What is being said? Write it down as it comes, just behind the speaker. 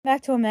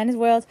Back to Amanda's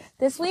World.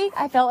 This week,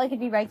 I felt like it'd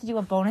be right to do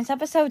a bonus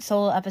episode,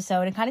 solo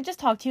episode, and kind of just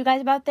talk to you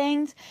guys about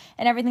things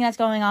and everything that's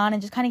going on,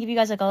 and just kind of give you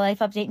guys like a life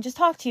update and just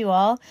talk to you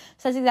all.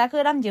 So that's exactly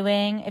what I'm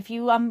doing.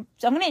 So I'm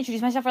going to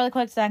introduce myself really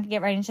quick so I can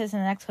get right into this in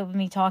the next clip of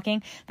me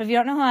talking. But if you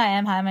don't know who I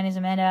am, hi, my name is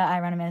Amanda.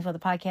 I run Amanda's World, the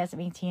podcast. I'm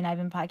 18. I've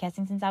been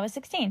podcasting since I was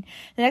 16.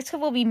 The next clip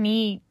will be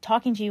me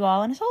talking to you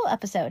all in a solo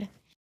episode.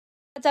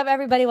 What's up,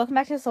 everybody? Welcome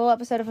back to a solo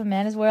episode of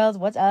Amanda's World.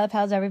 What's up?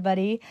 How's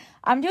everybody?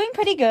 I'm doing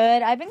pretty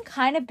good. I've been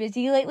kind of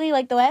busy lately.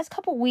 Like, the last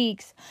couple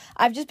weeks,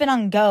 I've just been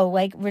on go.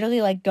 Like,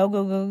 literally, like, go.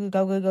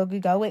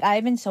 Like,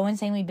 I've been so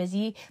insanely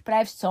busy, but I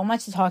have so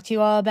much to talk to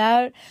you all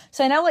about.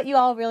 So I know what you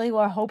all really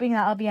were hoping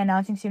that I'll be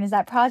announcing soon is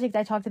that project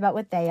I talked about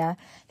with Thea.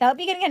 That'll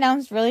be getting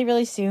announced really,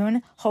 really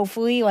soon.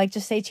 Hopefully, like,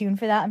 just stay tuned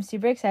for that. I'm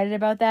super excited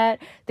about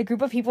that. The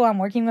group of people I'm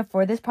working with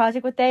for this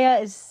project with Thea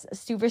is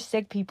super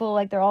sick people.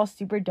 Like, they're all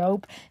super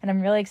dope, and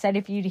I'm really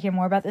excited for you to hear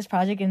more about this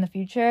project in the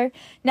future.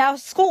 Now,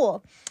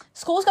 school's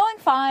going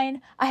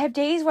fine. I have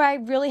days where I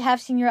really have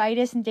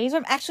senioritis and days where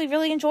I'm actually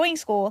really enjoying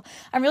school.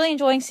 I'm really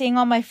enjoying seeing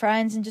all my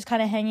friends and just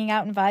kind of hanging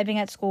out and vibing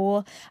at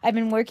school. I've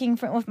been working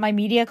with my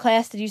media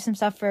class to do some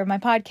stuff for my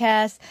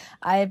podcast.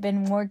 I've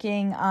been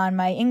working on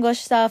my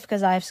English stuff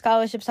because I have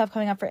scholarship stuff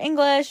coming up for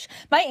English.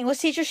 My English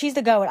teacher, she's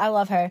the GOAT. I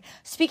love her.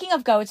 Speaking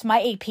of GOATs,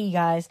 my AP,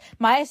 guys,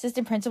 my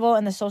assistant principal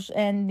and the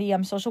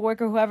social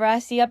worker, whoever I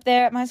see up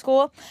there at my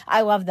school,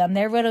 I love them.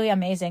 They're really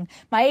amazing.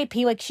 My AP,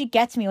 like, she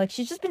gets me. Like,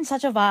 she's just been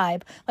such a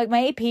vibe. Like,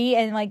 my AP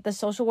and, like, the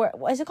social work,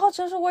 is it called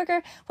social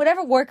worker?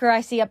 Whatever worker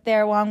I see up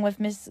there along with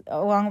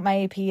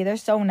my AP, they're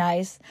so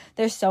nice.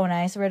 They're so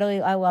nice.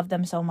 Really, I love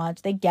them so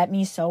much. They get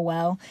me so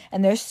well,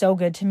 and they're so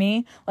good to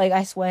me. Like,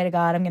 I swear to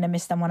God, I'm gonna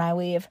miss them when I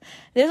leave.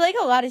 There's, like,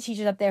 a lot of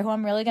teachers up there who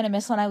I'm really gonna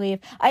miss when I leave.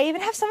 I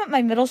even have some at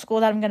my middle school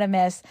that I'm gonna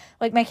miss.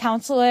 Like, my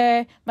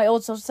counselor, my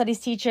old social studies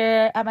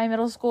teacher at my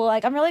middle school.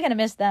 Like, I'm really gonna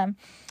miss them.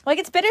 Like,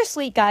 it's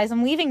bittersweet, guys.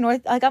 I'm leaving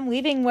I'm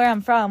leaving where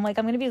I'm from. Like,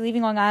 I'm going to be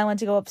leaving Long Island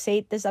to go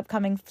upstate this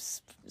upcoming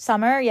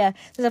summer. Yeah,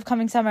 this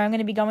upcoming summer. I'm going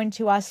to be going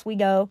to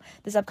Oswego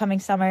this upcoming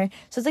summer.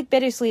 So it's, like,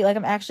 bittersweet. Like,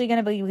 I'm actually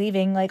going to be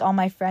leaving, like, all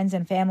my friends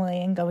and family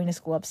and going to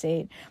school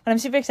upstate. But I'm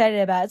super excited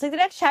about it. It's, like, the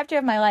next chapter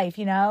of my life,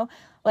 you know?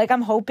 Like,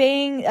 I'm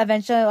hoping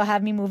eventually it'll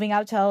have me moving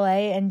out to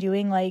LA and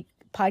doing, like,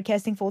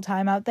 podcasting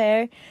full-time out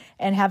there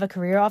and have a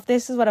career off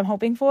this is what I'm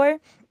hoping for.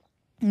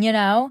 You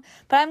know,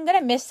 but I'm going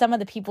to miss some of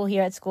the people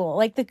here at school.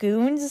 Like, the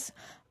goons,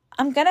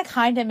 I'm going to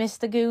kind of miss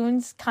the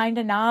goons, kind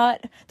of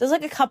not. There's,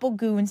 like, a couple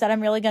goons that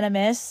I'm really going to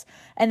miss.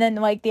 And then,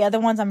 like, the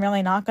other ones I'm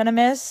really not going to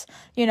miss,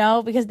 you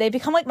know, because they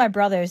become, like, my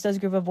brothers, those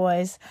group of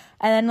boys.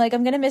 And then, like,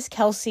 I'm going to miss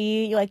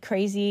Kelsey, like,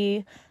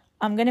 crazy.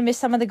 I'm going to miss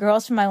some of the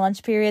girls from my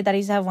lunch period that I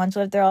used to have lunch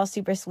with. They're all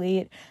super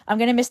sweet. I'm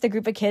going to miss the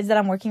group of kids that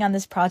I'm working on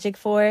this project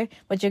for,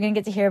 but you're going to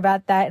get to hear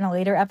about that in a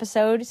later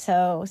episode,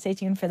 so stay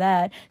tuned for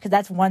that, because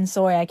that's one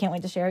story I can't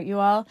wait to share with you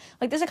all.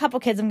 Like, there's a couple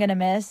kids I'm going to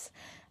miss.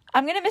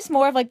 I'm going to miss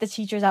more of, like, the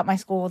teachers at my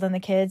school than the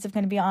kids, I'm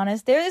going to be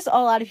honest. There's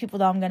a lot of people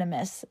that I'm going to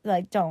miss.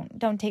 Like,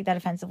 don't take that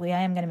offensively.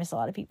 I am going to miss a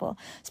lot of people.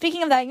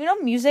 Speaking of that, you know,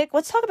 music,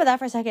 let's talk about that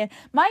for a second.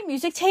 My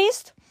music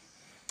taste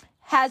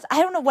I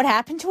don't know what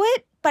happened to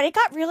it, but it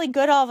got really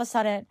good all of a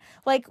sudden.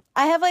 Like,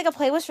 I have, like, a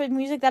playlist for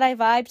music that I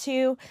vibe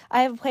to.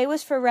 I have a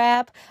playlist for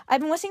rap.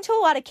 I've been listening to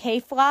a lot of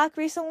K-Flock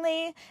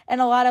recently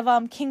and a lot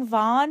of King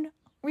Von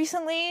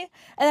recently. And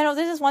then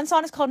there's this one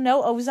song, it's called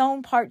No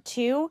Ozone Part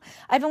 2.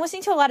 I've been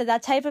listening to a lot of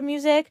that type of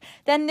music.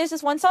 Then there's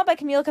this one song by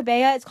Camila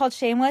Cabello. It's called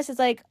Shameless. It's,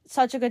 like,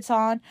 such a good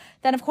song.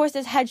 Then, of course,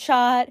 there's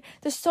Headshot.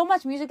 There's so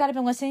much music that I've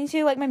been listening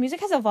to. Like, my music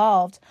has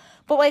evolved.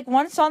 But, like,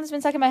 one song that's been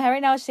stuck in my head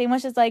right now is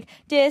Shameless. It's like,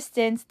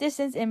 distance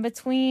in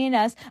between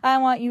us. I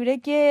want you to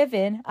give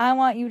in. I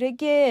want you to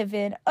give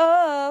in.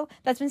 Oh,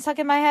 that's been stuck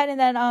in my head. And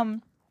then,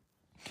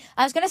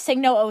 I was gonna sing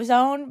No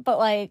Ozone, but,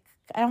 like,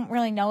 I don't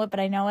really know it, but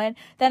I know it.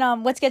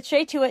 Then, Let's Get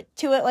Straight to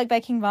It, like, by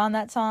King Von,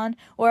 that song.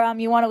 Or,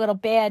 You Want a Little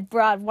Bad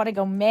Broad, Want to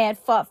Go Mad,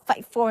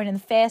 Fight For It in the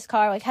Fast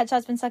Car. Like,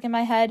 Headshot's been stuck in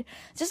my head.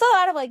 Just a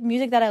lot of, like,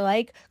 music that I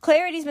like.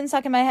 Clarity's been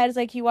stuck in my head. It's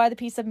like, You Are the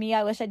Piece of Me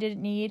I Wish I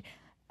Didn't Need.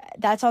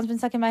 That song's been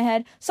stuck in my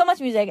head. So much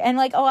music. And,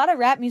 like, a lot of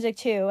rap music,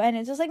 too. And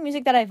it's just, like,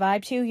 music that I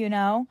vibe to, you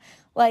know?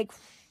 Like,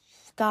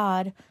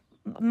 God.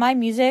 My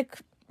music,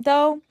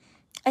 though,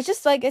 it's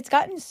just, like, it's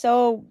gotten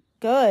so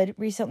good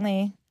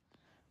recently.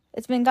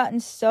 It's been gotten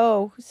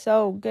so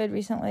good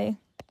recently.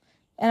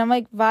 And I'm,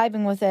 like,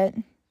 vibing with it.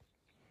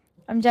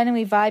 I'm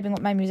genuinely vibing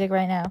with my music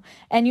right now.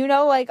 And, you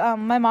know, like,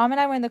 my mom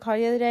and I were in the car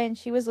the other day, and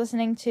she was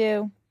listening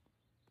to,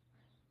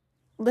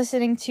 what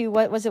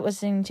was it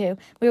listening to?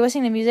 We were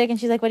listening to music, and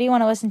she's like, what do you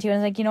want to listen to? And I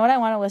was like, you know what I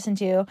want to listen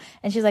to?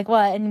 And she's like,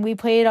 what? And we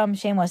played,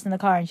 Shameless in the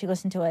car, and she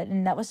listened to it,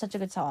 and that was such a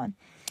good song.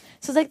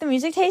 So it's, like, the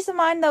music taste of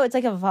mine, though, it's,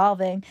 like,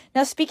 evolving.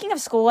 Now, speaking of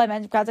school, I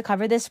forgot to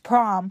cover this,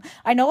 prom.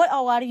 I know what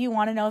a lot of you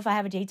want to know if I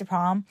have a date to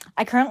prom.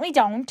 I currently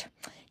don't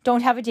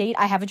have a date.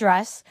 I have a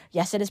dress.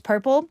 Yes, it is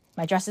purple.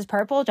 My dress is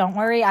purple. Don't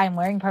worry, I'm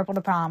wearing purple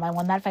to prom. I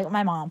won that fight with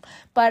my mom.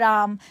 But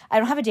I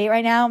don't have a date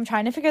right now. I'm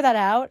trying to figure that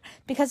out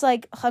because,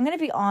 like, I'm going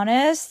to be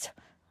honest,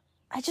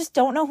 I just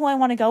don't know who I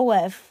want to go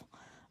with.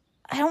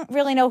 I don't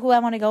really know who I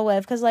want to go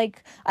with, because,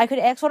 like, I could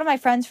ask one of my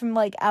friends from,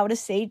 like, out of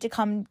state to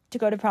come to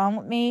go to prom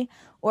with me,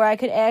 or I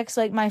could ask,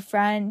 like, my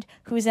friend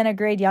who's in a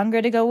grade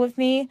younger to go with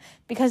me,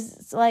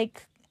 because,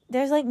 like,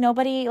 there's, like,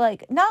 nobody,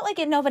 like, not, like,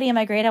 nobody in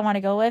my grade I want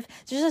to go with.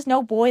 There's just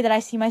no boy that I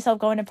see myself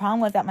going to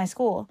prom with at my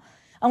school.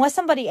 Unless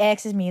somebody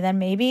asks me, then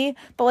maybe,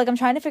 but, like, I'm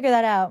trying to figure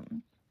that out.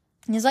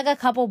 There's, like, a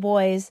couple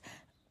boys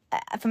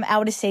from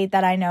out of state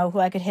that I know who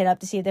I could hit up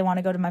to see if they want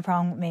to go to my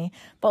prom with me.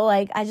 But,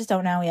 like, I just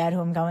don't know yet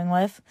who I'm going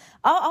with.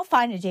 I'll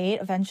find a date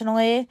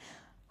eventually.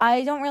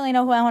 I don't really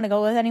know who I want to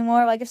go with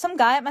anymore. Like, if some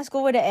guy at my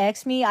school were to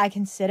ask me, I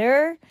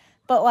consider.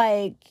 But,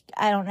 like,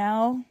 I don't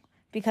know.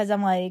 Because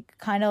I'm, like,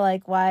 kind of,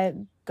 like, why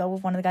go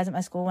with one of the guys at my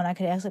school when I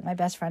could ask, like, my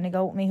best friend to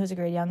go with me who's a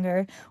grade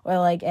younger. Or,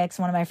 like, ask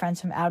one of my friends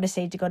from out of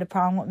state to go to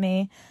prom with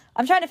me.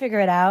 I'm trying to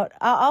figure it out.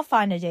 I'll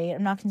find a date.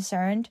 I'm not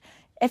concerned.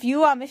 If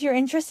you're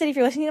interested, if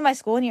you're listening to my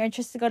school and you're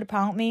interested to go to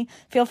prom with me,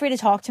 feel free to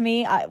talk to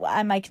me.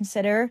 I might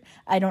consider.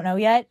 I don't know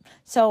yet.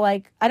 So,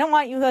 like, I don't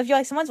want you, if you're,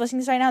 like, someone's listening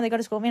to this right now, they go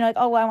to school with me, and like,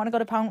 oh, well, I want to go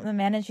to prom with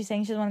Amanda, and she's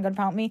saying she doesn't want to go to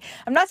prom with me.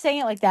 I'm not saying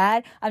it like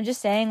that. I'm just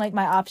saying, like,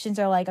 my options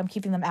are, like, I'm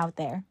keeping them out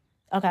there.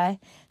 Okay?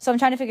 So I'm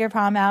trying to figure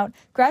prom out.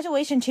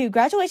 Graduation, too.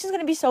 Graduation's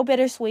going to be so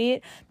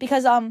bittersweet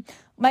because,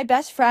 my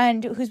best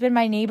friend, who's been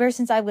my neighbor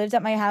since I lived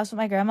at my house with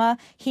my grandma,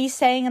 he's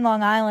staying in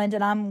Long Island,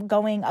 and I'm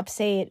going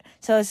upstate.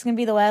 So it's going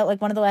to be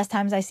one of the last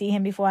times I see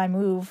him before I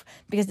move,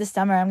 because this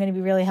summer I'm going to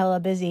be really hella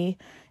busy.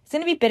 It's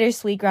going to be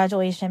bittersweet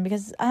graduation,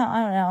 because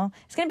I don't know.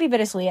 It's going to be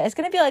bittersweet. It's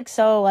going to be, like,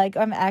 so, like,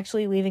 I'm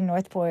actually leaving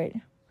Northport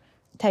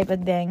type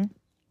of thing.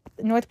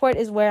 Northport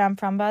is where I'm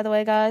from, by the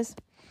way, guys.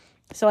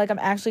 So, like, I'm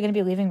actually going to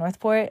be leaving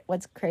Northport.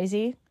 What's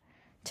crazy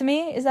to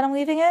me is that I'm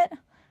leaving it.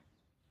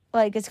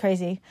 Like, it's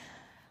crazy.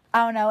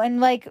 I don't know, and,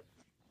 like,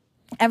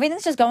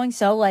 everything's just going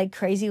so, like,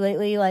 crazy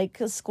lately, like,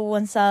 school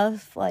and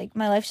stuff. Like,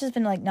 my life's just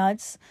been, like,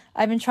 nuts.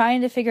 I've been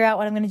trying to figure out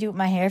what I'm going to do with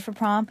my hair for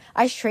prom.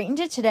 I straightened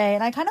it today,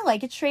 and I kind of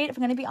like it straight, if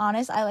I'm going to be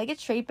honest. I like it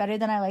straight better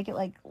than I like it,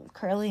 like,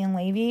 curly and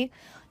wavy,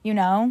 you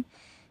know,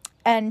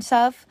 and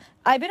stuff.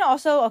 I've been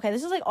also, okay,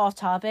 this is, like, off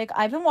topic.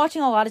 I've been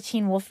watching a lot of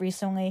Teen Wolf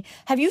recently.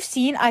 Have you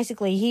seen Isaac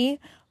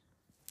Leahy?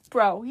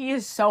 Bro, he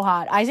is so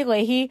hot. Isaac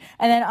Leahy,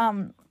 and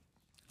then,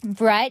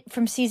 Brett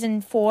from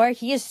season 4,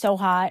 he is so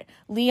hot.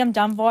 Liam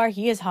Dunbar,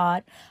 he is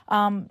hot.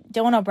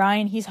 Dylan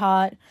O'Brien, he's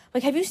hot.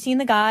 Like, have you seen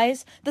the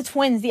guys? The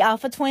twins, the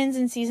alpha twins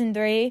in season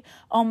 3.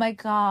 Oh my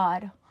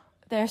god.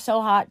 They're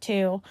so hot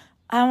too.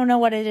 I don't know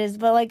what it is,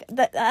 but, like,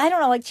 I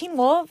don't know, like, Teen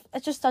Wolf,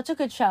 it's just such a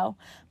good show.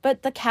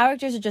 But the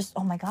characters are just,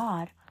 oh my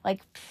god. Like,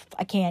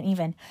 I can't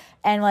even.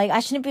 And, like, I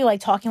shouldn't be,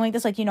 like, talking like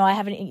this. Like, you know, I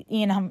have an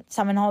Ian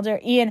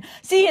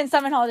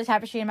Summonholder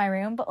tapestry in my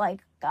room. But, like,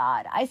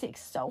 God,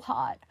 Isaac's so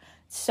hot.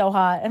 So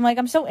hot. And, like,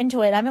 I'm so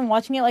into it. I've been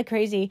watching it like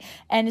crazy,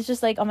 and it's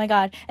just like, oh my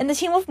god. And the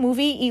Teen Wolf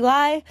movie,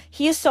 Eli,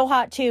 he is so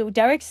hot too.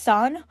 Derek's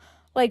son,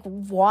 like,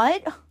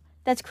 what?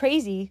 That's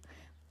crazy.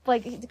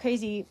 Like,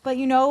 crazy. But,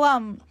 you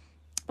know,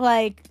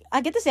 like,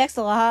 I get this asked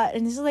a lot,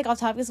 and this is, like, off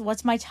topic, is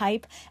what's my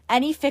type?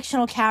 Any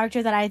fictional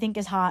character that I think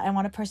is hot, I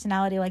want a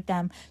personality like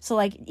them. So,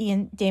 like,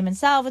 Damon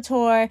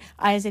Salvatore,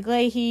 Isaac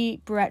Leahy,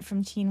 Brett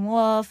from Teen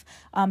Wolf,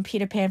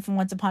 Peter Pan from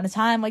Once Upon a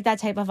Time, like, that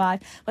type of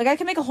vibe. Like, I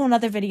could make a whole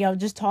nother video,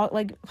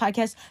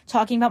 podcast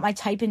talking about my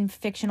type in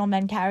fictional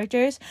men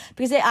characters,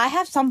 because I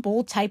have some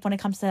bold type when it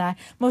comes to that.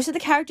 Most of the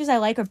characters I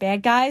like are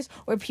bad guys,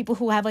 or people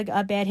who have, like,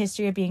 a bad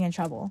history of being in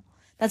trouble.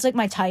 That's, like,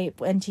 my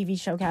type in TV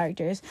show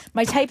characters.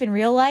 My type in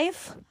real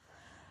life,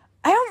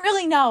 I don't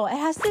really know. It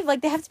has to,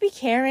 like, they have to be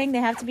caring. They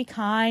have to be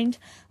kind.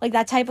 Like,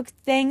 that type of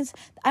things.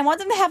 I want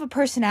them to have a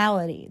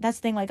personality. That's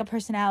the thing, like, a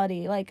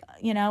personality. Like,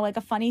 you know, like,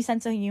 a funny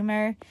sense of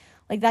humor.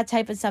 Like, that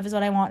type of stuff is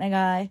what I want in a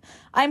guy.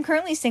 I'm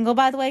currently single,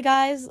 by the way,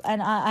 guys.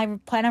 And I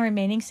plan on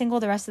remaining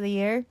single the rest of the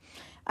year.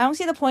 I don't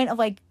see the point of,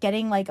 like,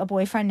 getting, like, a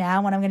boyfriend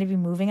now when I'm going to be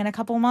moving in a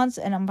couple months.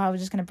 And I'm probably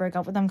just going to break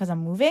up with them because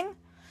I'm moving.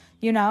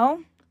 You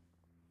know?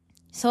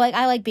 So, like,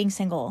 I like being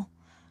single.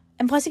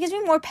 And plus, it gives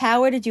me more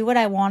power to do what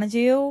I want to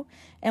do.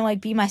 And, like,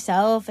 be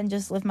myself and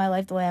just live my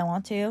life the way I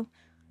want to.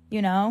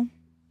 You know?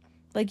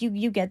 Like,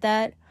 you get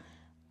that?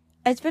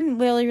 It's been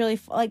really, really,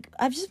 like,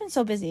 I've just been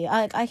so busy.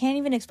 I can't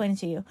even explain it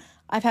to you.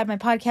 I've had my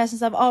podcast and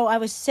stuff. Oh, I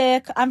was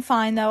sick. I'm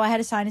fine, though. I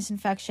had a sinus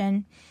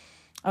infection.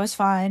 I was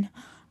fine.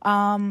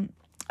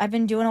 I've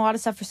been doing a lot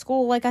of stuff for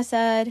school, like I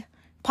said.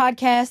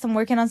 Podcast, I'm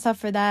working on stuff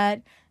for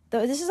that.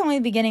 This is only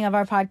the beginning of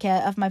my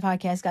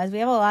podcast, guys. We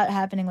have a lot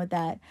happening with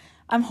that.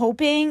 I'm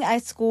hoping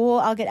at school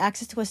I'll get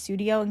access to a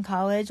studio in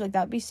college. Like,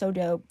 that would be so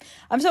dope.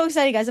 I'm so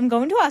excited, guys. I'm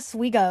going to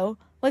Oswego.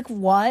 Like,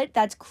 what?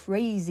 That's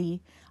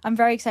crazy. I'm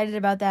very excited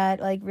about that.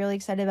 Like, really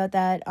excited about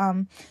that.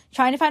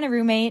 Trying to find a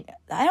roommate.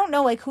 I don't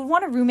know, like, who'd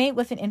want a roommate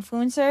with an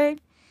influencer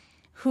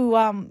who,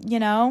 you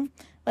know,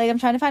 like, I'm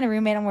trying to find a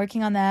roommate. I'm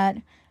working on that.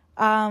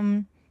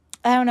 I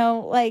don't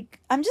know, like,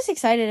 I'm just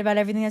excited about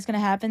everything that's going to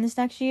happen this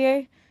next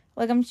year.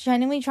 Like, I'm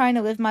genuinely trying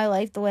to live my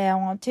life the way I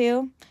want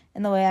to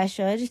and the way I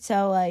should.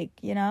 So, like,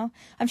 you know,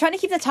 I'm trying to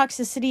keep the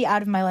toxicity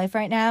out of my life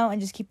right now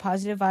and just keep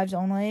positive vibes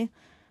only.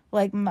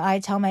 Like, I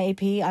tell my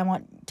AP, I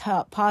want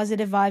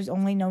positive vibes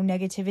only, no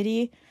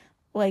negativity.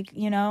 Like,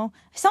 you know,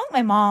 I sound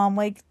like my mom,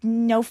 like,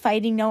 no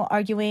fighting, no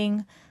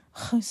arguing.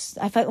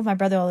 I fight with my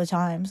brother all the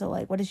time, so,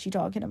 like, what is she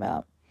talking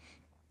about?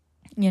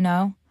 You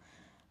know?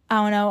 I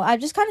don't know. I've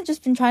just kind of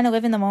just been trying to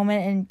live in the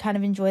moment and kind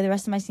of enjoy the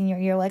rest of my senior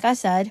year. Like I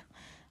said,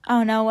 I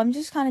don't know. I'm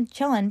just kind of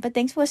chilling. But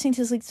thanks for listening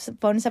to this week's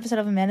bonus episode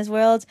of Amanda's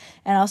World.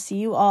 And I'll see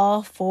you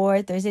all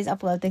for Thursday's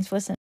upload. Thanks for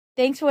listening.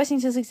 Thanks for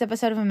listening to this week's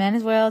episode of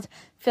Amanda's World.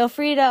 Feel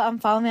free to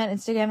follow me on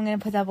Instagram. I'm going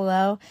to put that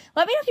below.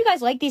 Let me know if you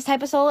guys like these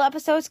type of solo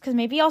episodes, because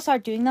maybe I'll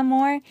start doing them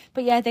more.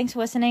 But yeah, thanks for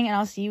listening. And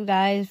I'll see you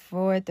guys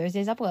for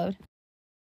Thursday's upload.